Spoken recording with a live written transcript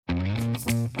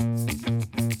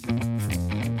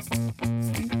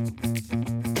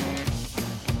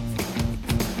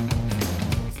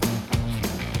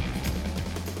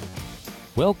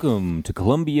Welcome to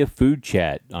Columbia Food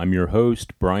Chat. I'm your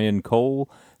host, Brian Cole.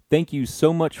 Thank you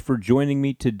so much for joining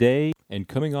me today and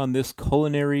coming on this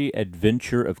culinary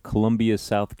adventure of Columbia,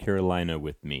 South Carolina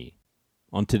with me.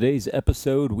 On today's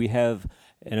episode, we have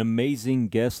an amazing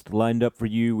guest lined up for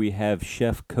you. We have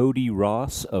Chef Cody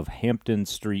Ross of Hampton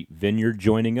Street Vineyard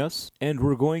joining us, and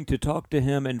we're going to talk to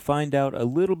him and find out a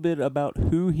little bit about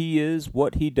who he is,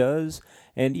 what he does,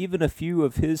 and even a few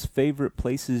of his favorite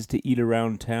places to eat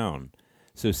around town.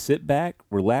 So sit back,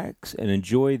 relax, and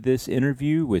enjoy this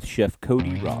interview with Chef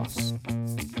Cody Ross.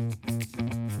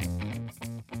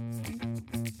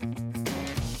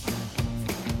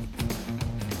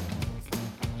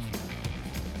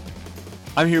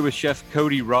 I'm here with Chef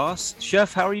Cody Ross.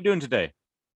 Chef, how are you doing today?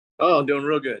 Oh, I'm doing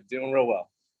real good. Doing real well.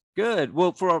 Good.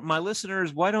 Well, for my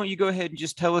listeners, why don't you go ahead and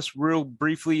just tell us real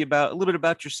briefly about a little bit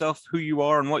about yourself, who you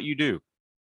are, and what you do?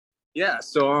 Yeah,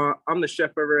 so I'm the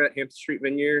chef over at Hampton Street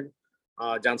Vineyard,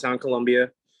 downtown Columbia.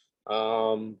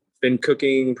 Been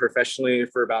cooking professionally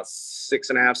for about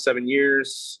 6.5, 7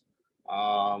 years.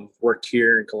 Worked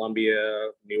here in Columbia,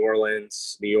 New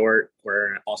Orleans, New York,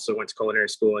 where I also went to culinary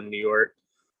school in New York.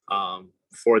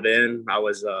 Before then, I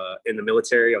was in the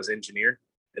military. I was an engineer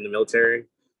in the military.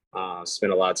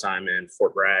 Spent a lot of time in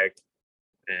Fort Bragg,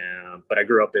 but I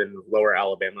grew up in Lower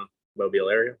Alabama, Mobile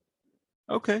area.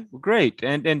 Okay, well, great.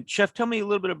 And Chef, tell me a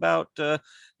little bit about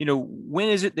when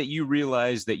is it that you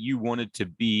realized that you wanted to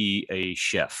be a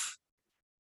chef?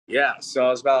 Yeah, so I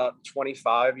was about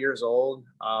 25 years old.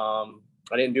 I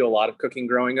didn't do a lot of cooking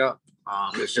growing up.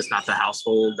 It's just not the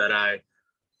household that I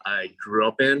grew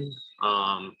up in.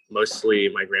 Mostly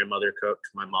my grandmother cooked,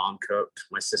 my mom cooked,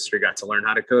 my sister got to learn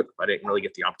how to cook, but I didn't really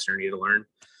get the opportunity to learn.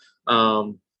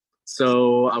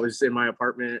 So I was in my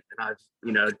apartment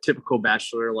and typical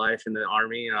bachelor life in the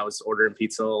Army, and I was ordering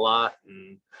pizza a lot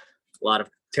and a lot of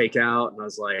takeout. And I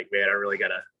was like, man,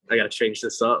 I gotta change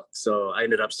this up. So I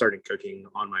ended up starting cooking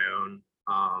on my own,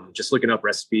 just looking up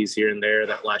recipes here and there.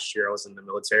 That last year I was in the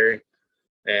military,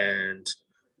 and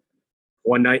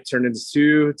one night turned into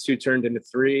two turned into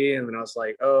three. And then I was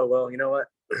like, oh, well, you know what?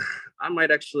 I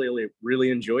might actually really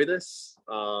enjoy this.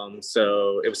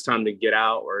 So it was time to get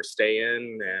out or stay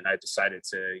in. And I decided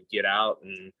to get out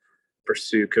and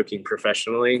pursue cooking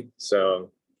professionally.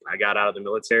 So I got out of the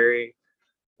military,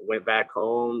 went back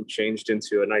home, changed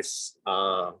into a nice,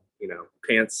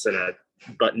 pants and a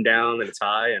button down and a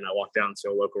tie. And I walked down to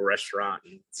a local restaurant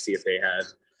and see if they had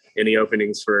any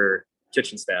openings for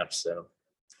kitchen staff. So.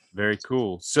 Very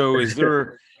cool. So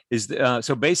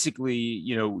so basically,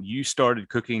 you started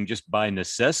cooking just by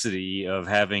necessity of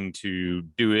having to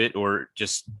do it or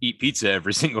just eat pizza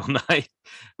every single night,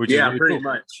 which is really pretty cool.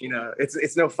 much.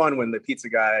 It's no fun when the pizza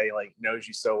guy knows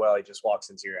you so well, he just walks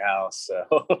into your house.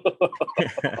 So.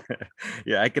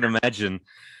 Yeah, I can imagine.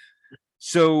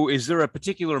 So is there a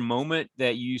particular moment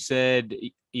that you said,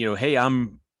 hey,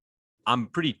 I'm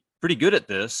pretty good at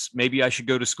this. Maybe I should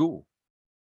go to school?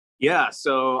 Yeah.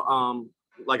 So,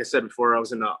 like I said before, I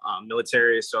was in the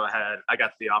military. So I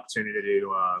got the opportunity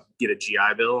to get a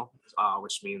GI Bill,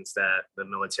 which means that the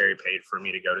military paid for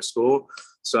me to go to school.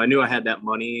 So I knew I had that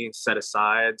money set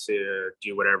aside to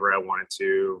do whatever I wanted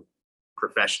to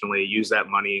professionally, use that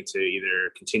money to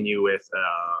either continue with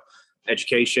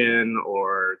education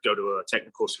or go to a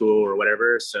technical school or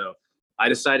whatever. So I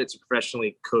decided to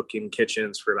professionally cook in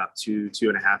kitchens for about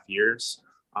 2.5 years.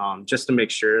 Just to make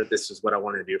sure this is what I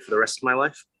wanted to do for the rest of my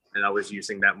life. And I was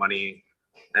using that money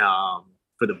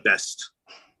for the best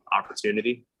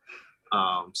opportunity.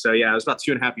 So yeah, I was about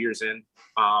 2.5 years in.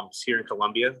 I was here in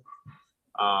Columbia.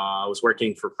 I was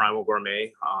working for Primal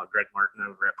Gourmet, Greg Martin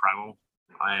over at Primal.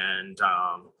 And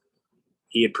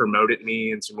he had promoted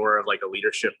me into more of a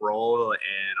leadership role.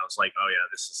 And I was like, oh yeah,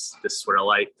 this is what I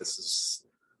like.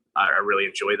 I really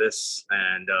enjoy this.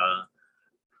 And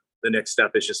the next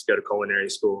step is just go to culinary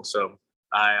school. So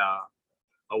I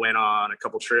went on a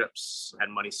couple trips, had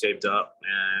money saved up,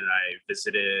 and I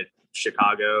visited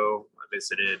Chicago. I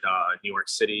visited New York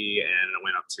City, and I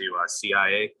went up to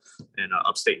CIA in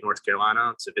upstate North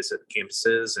Carolina to visit the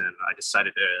campuses. And I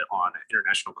decided on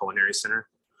International Culinary Center,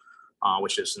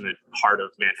 which is in the heart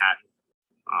of Manhattan.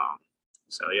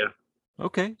 So yeah.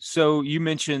 Okay. So you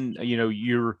mentioned,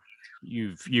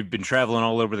 you've been traveling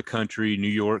all over the country, New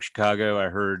York, Chicago, I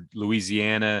heard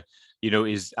Louisiana,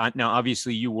 now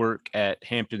obviously you work at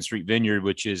Hampton Street Vineyard,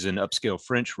 which is an upscale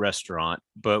French restaurant,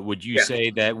 but would you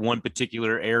say that one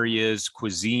particular area's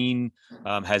cuisine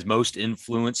has most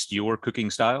influenced your cooking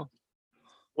style?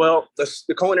 Well,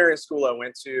 the culinary school I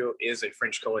went to is a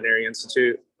French Culinary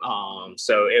Institute.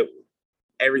 So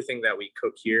everything that we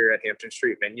cook here at Hampton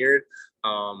Street Vineyard,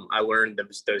 I learned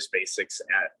those basics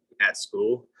at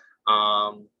school.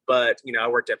 But I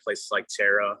worked at places like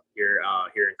Terra here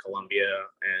in Columbia,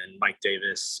 and Mike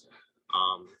Davis.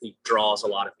 He draws a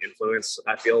lot of influence,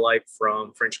 I feel like,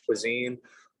 from French cuisine.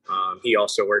 He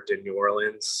also worked in New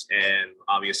Orleans, and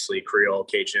obviously Creole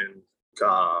Cajun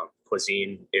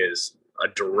cuisine is a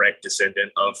direct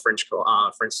descendant of French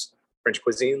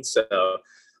cuisine. So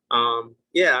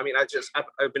yeah, I mean,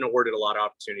 I've been awarded a lot of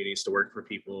opportunities to work for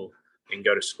people and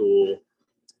go to school,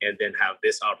 and then have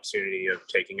this opportunity of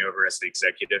taking over as the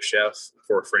executive chef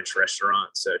for a French restaurant.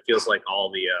 So it feels like all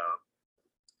the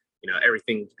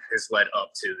everything has led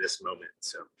up to this moment.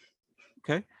 So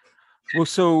Okay. Well,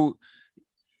 so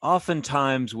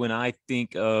oftentimes when I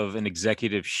think of an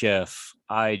executive chef,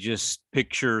 I just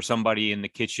picture somebody in the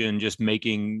kitchen just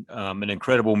making an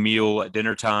incredible meal at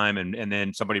dinner time, and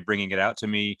then somebody bringing it out to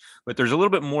me. But there's a little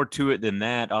bit more to it than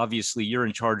that. Obviously, you're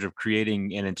in charge of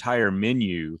creating an entire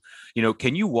menu.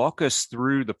 Can you walk us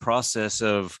through the process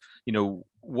of,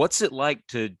 what's it like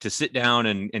to sit down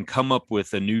and come up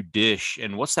with a new dish,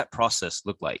 and what's that process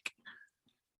look like?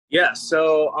 yeah,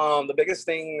 so the biggest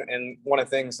thing, and one of the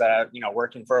things that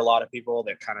working for a lot of people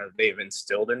that kind of they've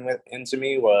instilled into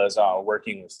me was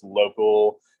working with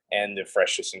local and the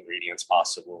freshest ingredients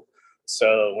possible.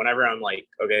 So whenever I'm like,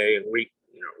 okay,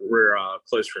 we're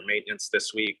closed for maintenance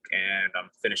this week, and I'm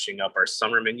finishing up our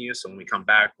summer menu. So when we come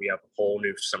back, we have a whole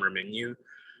new summer menu.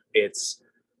 It's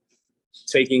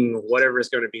taking whatever is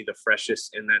going to be the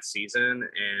freshest in that season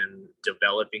and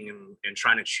developing and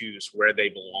trying to choose where they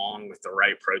belong with the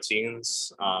right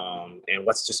proteins, and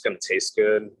what's just going to taste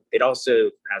good. It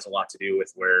also has a lot to do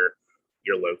with where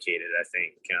you're located. I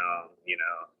think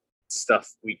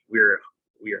stuff we're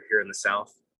here in the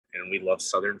South, and we love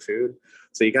Southern food,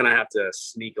 so you kind of have to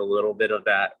sneak a little bit of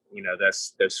that,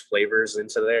 those flavors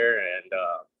into there.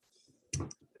 And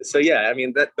so yeah, I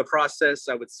mean, that the process,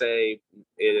 I would say,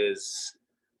 is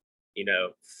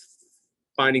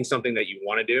finding something that you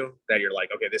want to do, that you're like,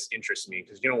 okay, this interests me,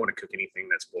 because you don't want to cook anything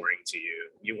that's boring to you.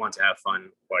 You want to have fun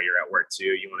while you're at work too.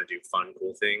 You want to do fun,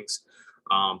 cool things.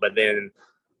 But then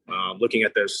looking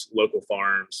at those local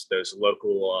farms, those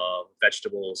local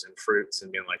vegetables and fruits,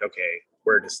 and being like, okay,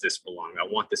 where does this belong? I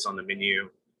want this on the menu.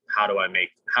 How do I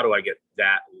get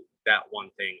that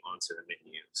one thing onto the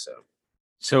menu?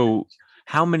 So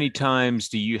how many times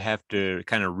do you have to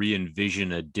kind of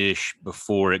re-envision a dish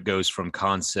before it goes from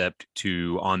concept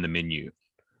to on the menu?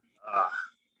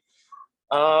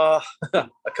 A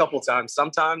couple times,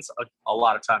 sometimes a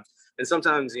lot of times. And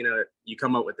sometimes, you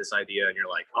come up with this idea and you're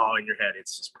like, oh, in your head,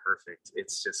 it's just perfect.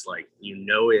 It's just like,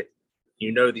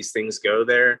 these things go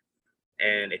there,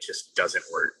 and it just doesn't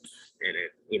work. And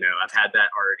I've had that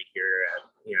already here at,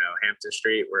 Hampton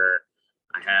Street, where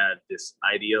I had this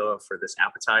idea for this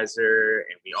appetizer,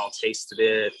 and we all tasted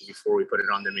it before we put it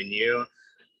on the menu.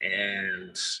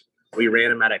 And we ran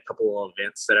them at a couple of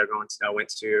events that I went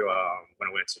to when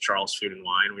I went to Charles Food and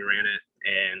Wine. We ran it,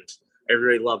 and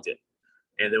everybody loved it.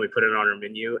 And then we put it on our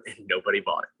menu, and nobody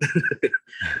bought it.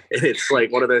 And it's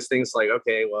like one of those things like,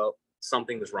 okay, well,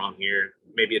 something's wrong here.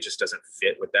 Maybe it just doesn't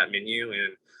fit with that menu,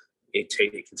 and it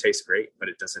can taste great, but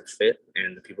it doesn't fit,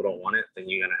 and the people don't want it. Then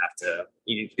you're gonna have to,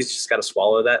 you just got to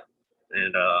swallow that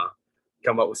and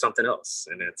come up with something else.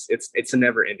 And it's a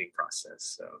never ending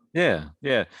process. So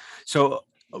Yeah. So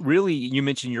really, you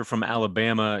mentioned you're from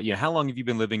Alabama. How long have you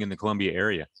been living in the Columbia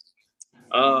area?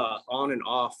 On and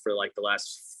off for like the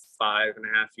last 5.5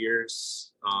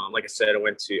 years. Like I said,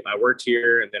 I worked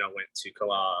here, and then I went to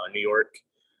New York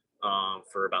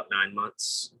for about 9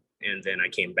 months, and then I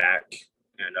came back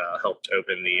and helped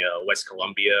open the West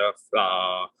Columbia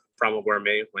Primal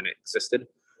Gourmet when it existed.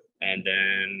 And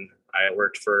then I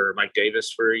worked for Mike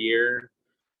Davis for a year,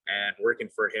 and working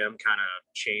for him kind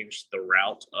of changed the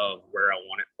route of where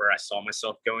I saw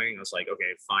myself going. I was like,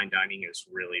 okay, fine dining is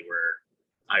really where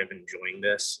I'm enjoying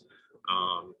this.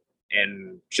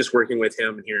 And just working with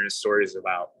him and hearing his stories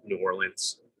about New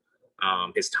Orleans,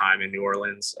 his time in New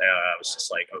Orleans, I was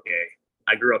just like, okay,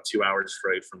 I grew up 2 hours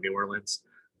from New Orleans,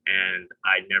 and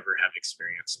I never have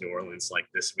experienced New Orleans like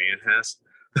this man has.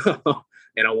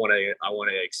 And I want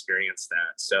to experience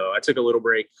that. So I took a little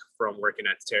break from working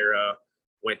at Terra,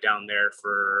 went down there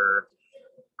for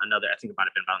I think it might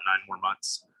have been about 9 more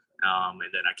months. And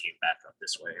then I came back up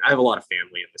this way. I have a lot of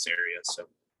family in this area. So.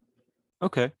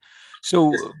 Okay.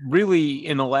 So really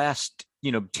in the last,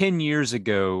 10 years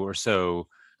ago or so,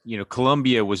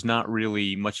 Columbia was not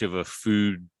really much of a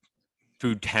food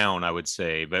food town, I would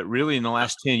say. But really, in the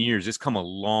last 10 years, it's come a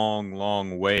long,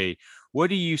 long way. Why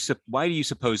do you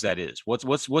suppose that is?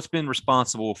 What's been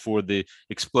responsible for the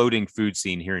exploding food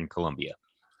scene here in Columbia?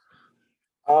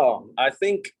 Oh, I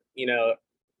think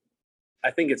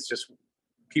it's just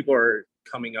people are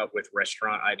coming up with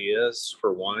restaurant ideas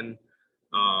for one,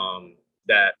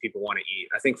 that people want to eat.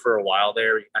 I think for a while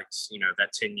there,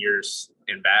 that 10 years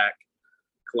and back,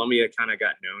 Columbia kind of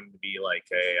got known to be like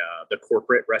the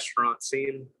corporate restaurant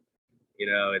scene.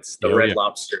 It's the Oh Red yeah.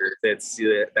 Lobster, it's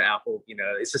the Apple.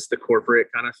 It's just the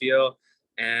corporate kind of feel.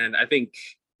 And I think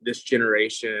this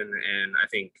generation, and I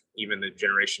think even the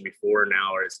generation before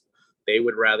now, is they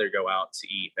would rather go out to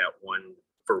eat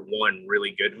one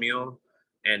really good meal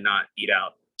and not eat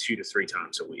out 2 to 3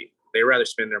 times a week. They rather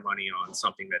spend their money on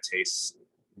something that tastes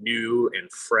new and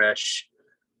fresh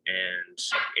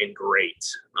and great,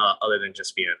 other than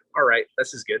just being all right.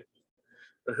 This is good.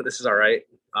 This is all right.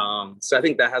 So I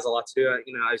think that has a lot to do.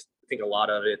 I think a lot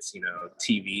of it's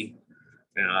TV,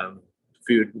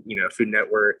 food, Food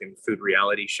Network and food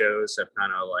reality shows have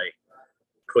kind of like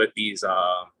put these,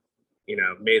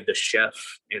 made the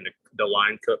chef and the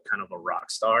line cook kind of a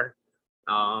rock star.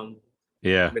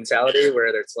 Yeah. Mentality where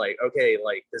it's like, okay,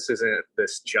 like this isn't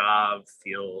this job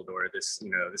field or this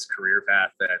career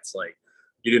path that's like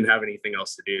you didn't have anything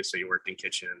else to do, so you worked in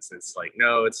kitchens. It's like,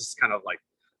 no, it's just kind of like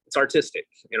it's artistic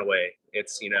in a way.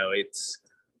 It's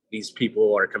these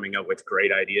people are coming up with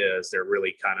great ideas. They're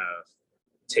really kind of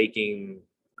taking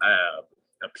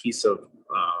a piece of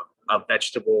a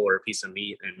vegetable or a piece of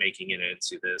meat and making it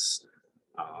into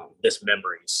these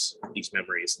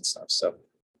memories and stuff. So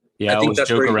Yeah, I I think always that's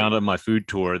joke where around on my food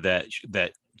tour that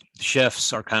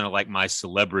chefs are kind of like my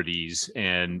celebrities,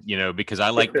 and because I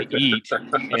like to eat,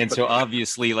 and so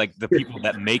obviously like the people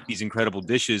that make these incredible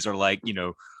dishes are like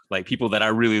like people that I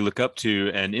really look up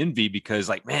to and envy, because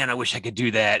like, man, I wish I could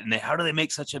do that. And how do they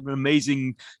make such an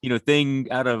amazing thing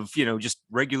out of just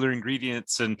regular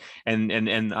ingredients, and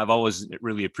I've always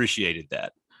really appreciated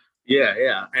that.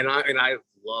 yeah, and I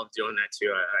love doing that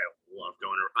too. I love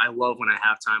going. I love when I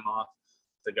have time off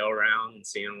to go around and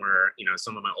seeing where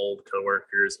some of my old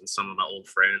coworkers and some of my old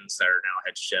friends that are now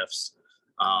head chefs,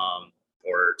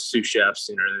 or sous chefs,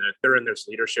 they're in those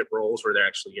leadership roles where they're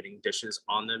actually getting dishes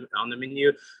on the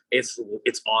menu. It's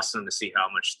awesome to see how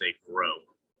much they grow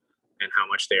and how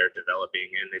much they are developing,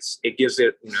 and it gives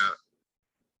it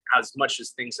as much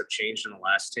as things have changed in the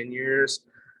last 10 years.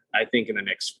 I think in the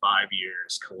next 5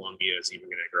 years, Columbia is even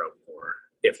going to grow more,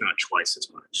 if not twice as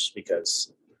much,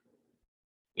 because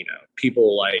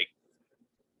people like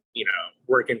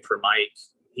working for Mike.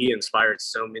 He inspired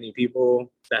so many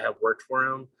people that have worked for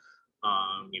him.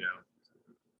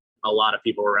 A lot of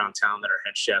people around town that are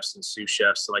head chefs and sous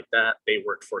chefs like that, they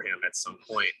worked for him at some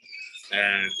point,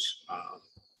 and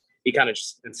he kind of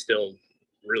just instilled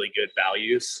really good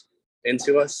values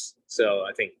into us. So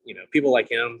I think people like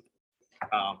him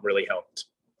really helped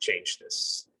change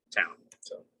this town.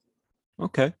 So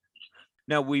Okay.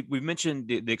 Now we've mentioned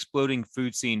the exploding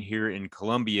food scene here in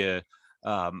Columbia,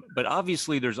 but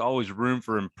obviously there's always room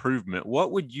for improvement.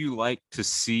 What would you like to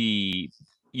see,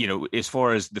 as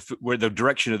far as where the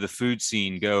direction of the food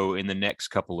scene go in the next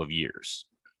couple of years?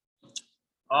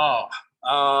 Oh,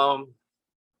 I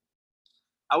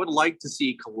would like to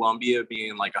see Columbia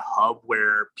being like a hub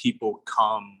where people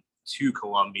come to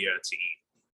Columbia to eat,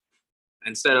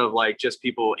 instead of like just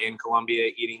people in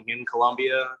Columbia eating in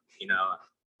Columbia.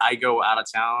 I go out of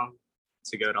town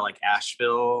to go to like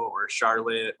Asheville or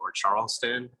Charlotte or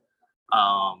Charleston,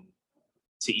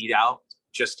 to eat out,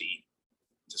 just to eat,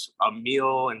 just a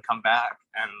meal and come back.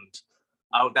 And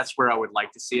that's where I would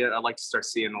like to see it. I'd like to start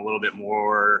seeing a little bit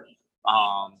more,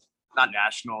 not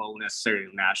necessarily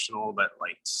national, but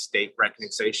like state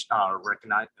recognition,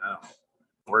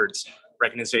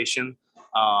 recognition,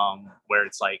 where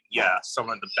it's like, yeah, some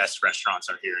of the best restaurants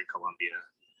are here in Columbia.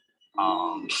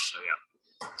 So yeah.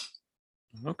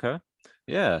 Okay.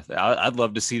 Yeah, I'd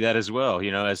love to see that as well.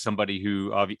 As somebody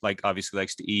who obviously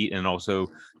likes to eat and also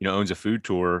owns a food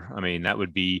tour. I mean, that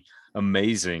would be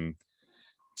amazing.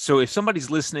 So if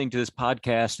somebody's listening to this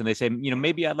podcast and they say,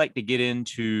 maybe I'd like to get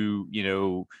into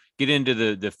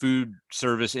the food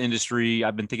service industry.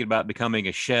 I've been thinking about becoming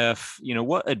a chef.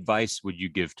 What advice would you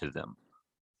give to them?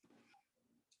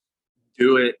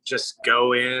 Do it. Just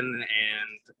go in, and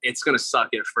it's gonna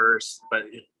suck at first, but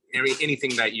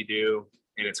anything that you do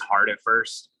and it's hard at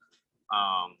first,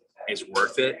 is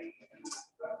worth it.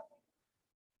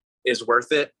 Is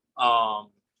worth it.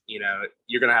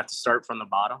 You're gonna have to start from the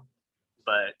bottom,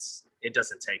 but it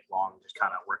doesn't take long to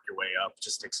kind of work your way up. It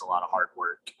just takes a lot of hard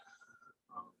work.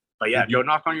 But yeah, go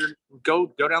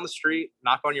down the street,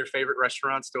 knock on your favorite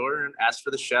restaurant's door and ask for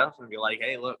the chef and be like,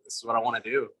 hey, look, this is what I want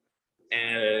to do.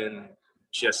 And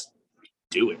just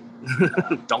do it.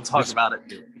 Don't talk about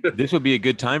it. This would be a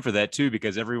good time for that too,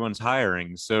 because everyone's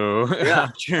hiring. So yeah,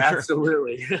 sure.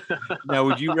 Absolutely. Now,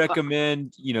 would you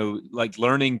recommend, like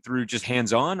learning through just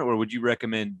hands-on, or would you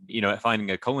recommend, finding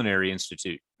a culinary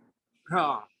institute?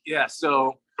 Yeah.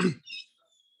 So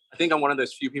I think I'm one of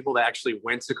those few people that actually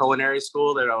went to culinary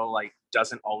school that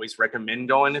doesn't always recommend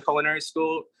going to culinary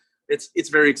school. It's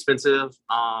very expensive,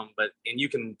 but you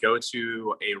can go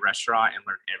to a restaurant and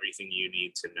learn everything you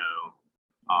need to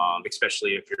know,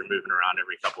 especially if you're moving around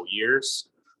every couple years.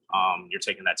 You're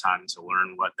taking that time to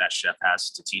learn what that chef has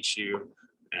to teach you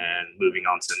and moving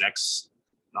on to the next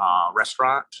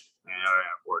restaurant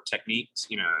or techniques,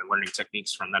 learning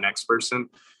techniques from the next person.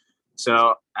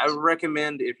 So I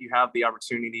recommend if you have the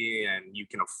opportunity and you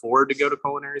can afford to go to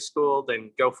culinary school,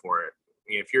 then go for it.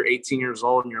 If you're 18 years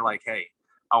old and you're like, hey,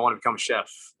 I want to become a chef,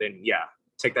 then yeah,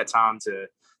 take that time to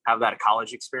have that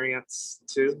college experience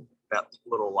too, that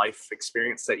little life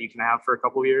experience that you can have for a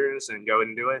couple of years and go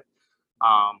and do it.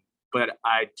 But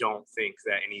I don't think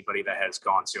that anybody that has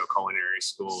gone to a culinary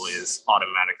school is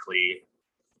automatically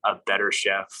a better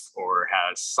chef or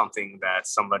has something that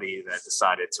somebody that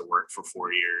decided to work for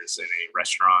 4 years in a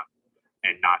restaurant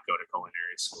and not go to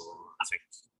culinary school. I think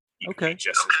you can be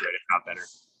just as good, if not better.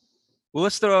 Well,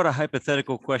 let's throw out a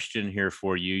hypothetical question here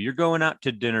for you. You're going out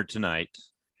to dinner tonight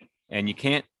and you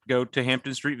can't go to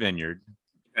Hampton Street Vineyard.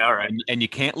 All right. And you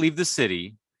can't leave the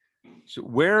city. So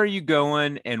where are you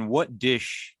going and what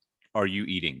dish are you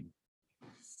eating?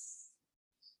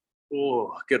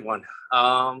 Oh, good one.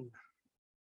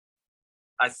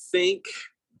 I think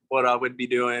what I would be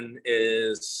doing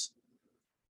is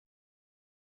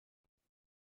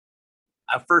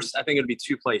I think it'd be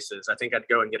two places. I think I'd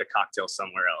go and get a cocktail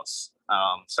somewhere else.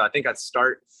 So I think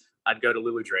I'd go to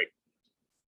Lulu Drake,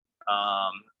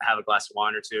 have a glass of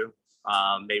wine or two.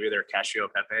 Maybe their cashew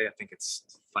pepe. I think it's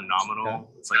phenomenal. Okay.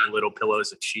 It's like little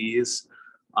pillows of cheese.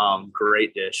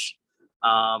 Great dish.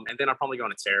 And then I'm probably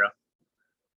going to Terra.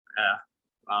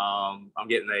 I'm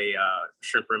getting a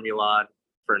shrimp remoulade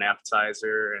for an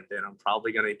appetizer, and then I'm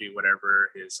probably going to do whatever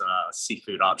his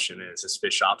seafood option is, his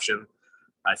fish option.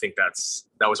 I think that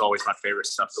was always my favorite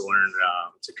stuff to learn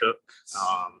to cook.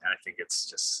 And I think it's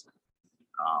just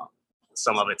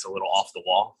some of it's a little off the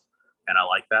wall, and I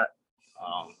like that.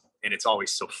 And it's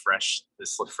always so fresh.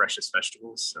 It's the freshest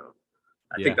vegetables. So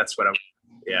I think that's what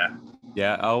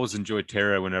Yeah, I always enjoy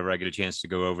Terra whenever I get a chance to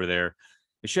go over there.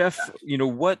 Chef,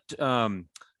 what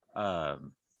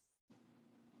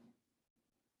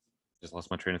just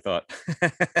lost my train of thought.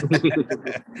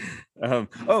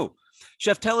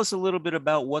 Chef, tell us a little bit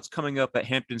about what's coming up at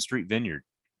Hampton Street Vineyard.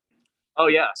 Oh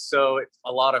yeah, so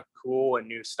a lot of cool and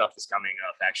new stuff is coming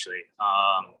up actually.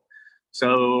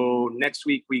 So next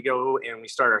week we go and we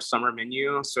start our summer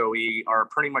menu. So we are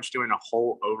pretty much doing a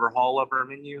whole overhaul of our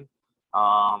menu.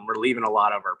 We're leaving a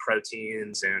lot of our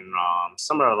proteins and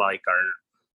some of our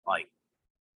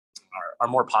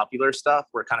more popular stuff.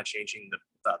 We're kind of changing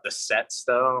the sets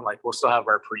though. Like we'll still have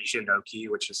our Parisian gnocchi,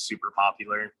 which is super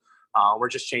popular. We're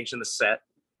just changing the set,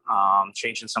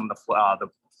 changing some of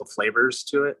the flavors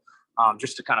to it,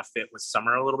 just to kind of fit with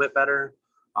summer a little bit better.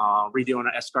 Redoing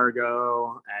an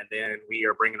escargot, and then we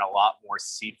are bringing a lot more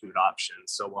seafood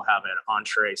options. So we'll have an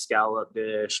entree scallop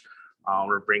dish.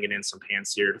 We're bringing in some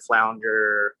pan-seared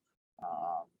flounder,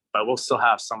 but we'll still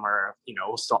have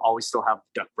we'll always have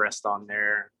duck breast on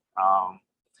there.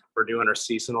 We're doing our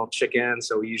seasonal chicken,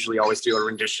 so we usually always do a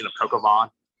rendition of coq au vin.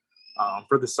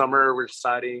 For the summer, we're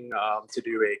deciding to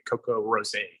do a cocoa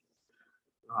rosé.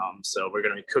 So we're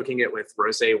going to be cooking it with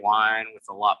rosé wine with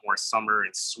a lot more summer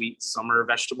and sweet summer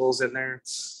vegetables in there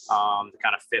to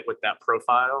kind of fit with that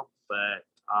profile. But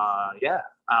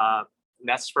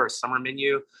that's for a summer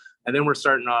menu. And then we're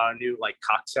starting a new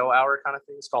cocktail hour kind of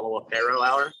thing. It's called a Apéro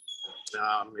hour.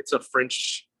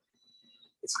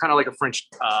 It's kind of like a French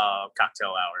cocktail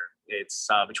hour. It's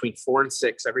between 4 and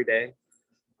 6 every day.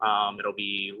 It'll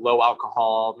be low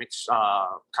alcohol mixed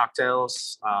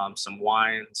cocktails, some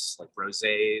wines like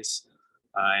rosés,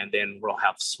 and then we'll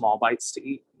have small bites to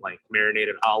eat, like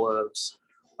marinated olives,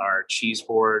 our cheese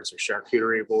boards or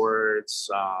charcuterie boards,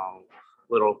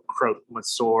 little croque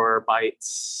monsieur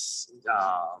bites,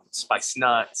 spiced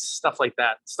nuts, stuff like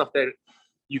that. Stuff that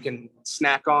you can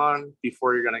snack on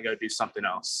before you're going to go do something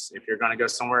else. If you're going to go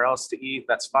somewhere else to eat,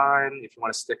 that's fine. If you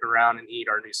want to stick around and eat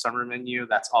our new summer menu,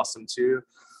 that's awesome too.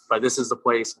 But this is the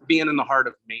place, being in the heart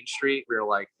of Main Street, we were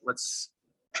like, let's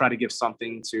try to give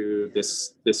something to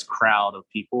this crowd of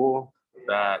people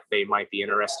that they might be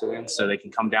interested in. So they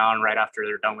can come down right after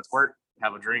they're done with work,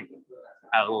 have a drink,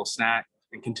 have a little snack,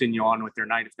 and continue on with their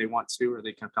night if they want to, or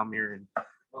they can come here and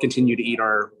continue to eat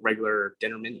our regular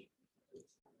dinner menu.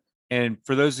 And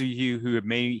for those of you who have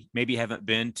maybe haven't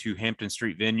been to Hampton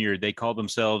Street Vineyard, they call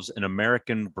themselves an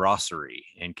American brasserie.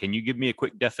 And can you give me a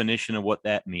quick definition of what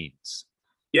that means?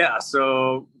 Yeah,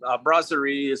 so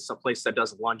brasserie is a place that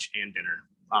does lunch and dinner.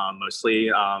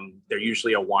 Mostly, they're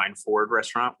usually a wine-forward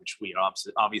restaurant, which we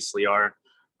obviously are.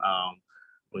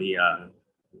 We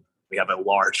have a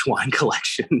large wine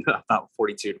collection, about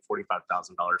 $42,000 to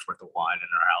 $45,000 worth of wine in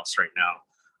our house right now.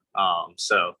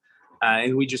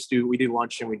 And we do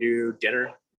lunch and we do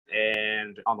dinner,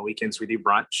 and on the weekends we do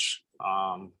brunch.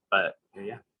 But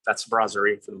yeah, that's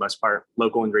brasserie for the most part.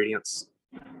 Local ingredients,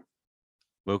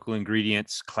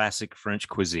 classic French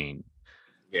cuisine.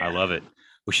 Yeah. I love it.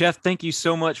 Well, Chef, thank you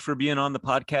so much for being on the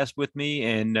podcast with me,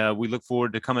 and we look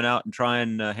forward to coming out and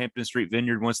trying Hampton Street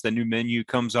Vineyard once the new menu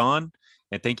comes on.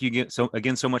 And thank you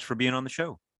again so much for being on the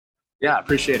show. Yeah, I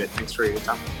appreciate it. Thanks for your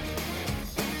time.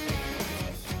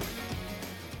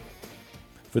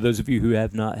 For those of you who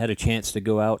have not had a chance to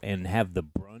go out and have the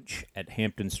brunch at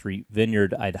Hampton Street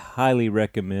Vineyard, I'd highly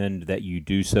recommend that you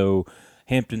do so.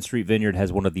 Hampton Street Vineyard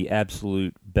has one of the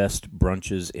absolute best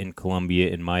brunches in Columbia,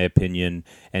 in my opinion.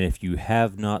 And if you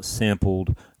have not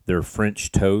sampled their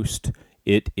French toast,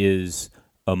 it is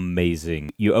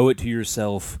amazing. You owe it to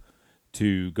yourself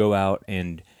to go out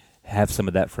and have some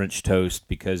of that French toast,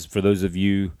 because for those of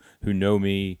you who know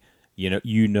me,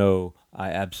 you know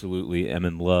I absolutely am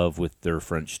in love with their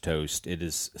French toast. It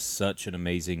is such an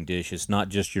amazing dish. It's not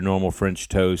just your normal French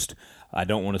toast. I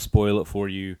don't want to spoil it for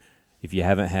you if you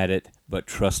haven't had it, but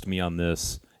trust me on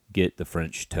this, get the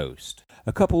French toast.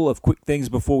 A couple of quick things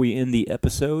before we end the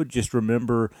episode. Just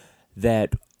remember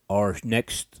that our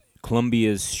next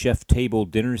Columbia's Chef Table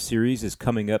Dinner Series is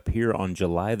coming up here on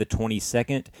July the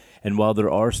 22nd, and while there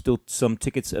are still some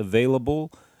tickets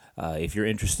available, if you're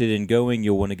interested in going,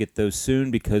 you'll want to get those soon,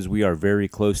 because we are very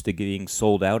close to getting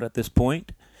sold out at this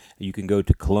point. You can go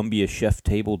to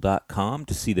columbiacheftable.com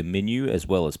to see the menu as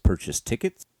well as purchase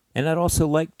tickets. And I'd also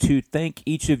like to thank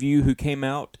each of you who came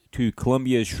out to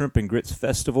Columbia's Shrimp and Grits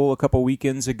Festival a couple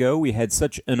weekends ago. We had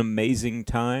such an amazing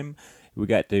time. We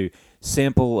got to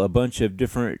sample a bunch of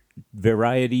different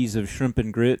varieties of shrimp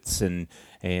and grits, and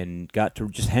got to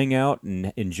just hang out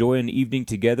and enjoy an evening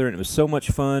together, and it was so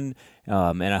much fun.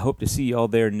 And I hope to see y'all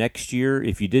there next year.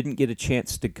 If you didn't get a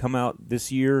chance to come out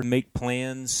this year, make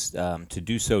plans to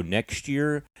do so next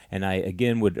year. And I,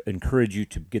 again, would encourage you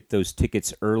to get those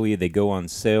tickets early. They go on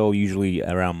sale usually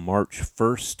around March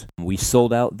 1st. We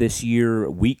sold out this year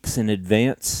weeks in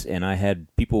advance, and I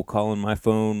had people calling my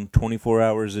phone 24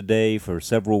 hours a day for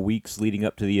several weeks leading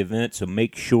up to the event. So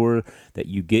make sure that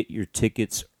you get your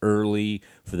tickets early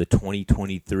for the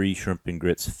 2023 Shrimp and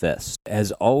Grits Fest.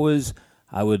 As always,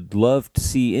 I would love to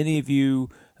see any of you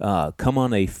come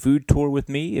on a food tour with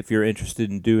me. If you're interested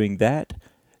in doing that,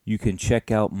 you can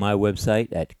check out my website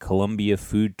at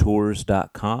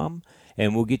columbiafoodtours.com,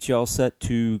 and we'll get you all set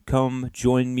to come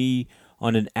join me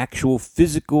on an actual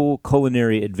physical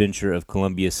culinary adventure of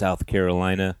Columbia, South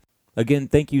Carolina. Again,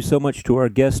 thank you so much to our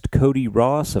guest, Cody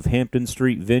Ross of Hampton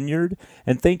Street Vineyard,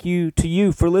 and thank you to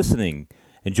you for listening.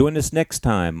 And join us next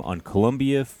time on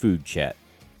Columbia Food Chat.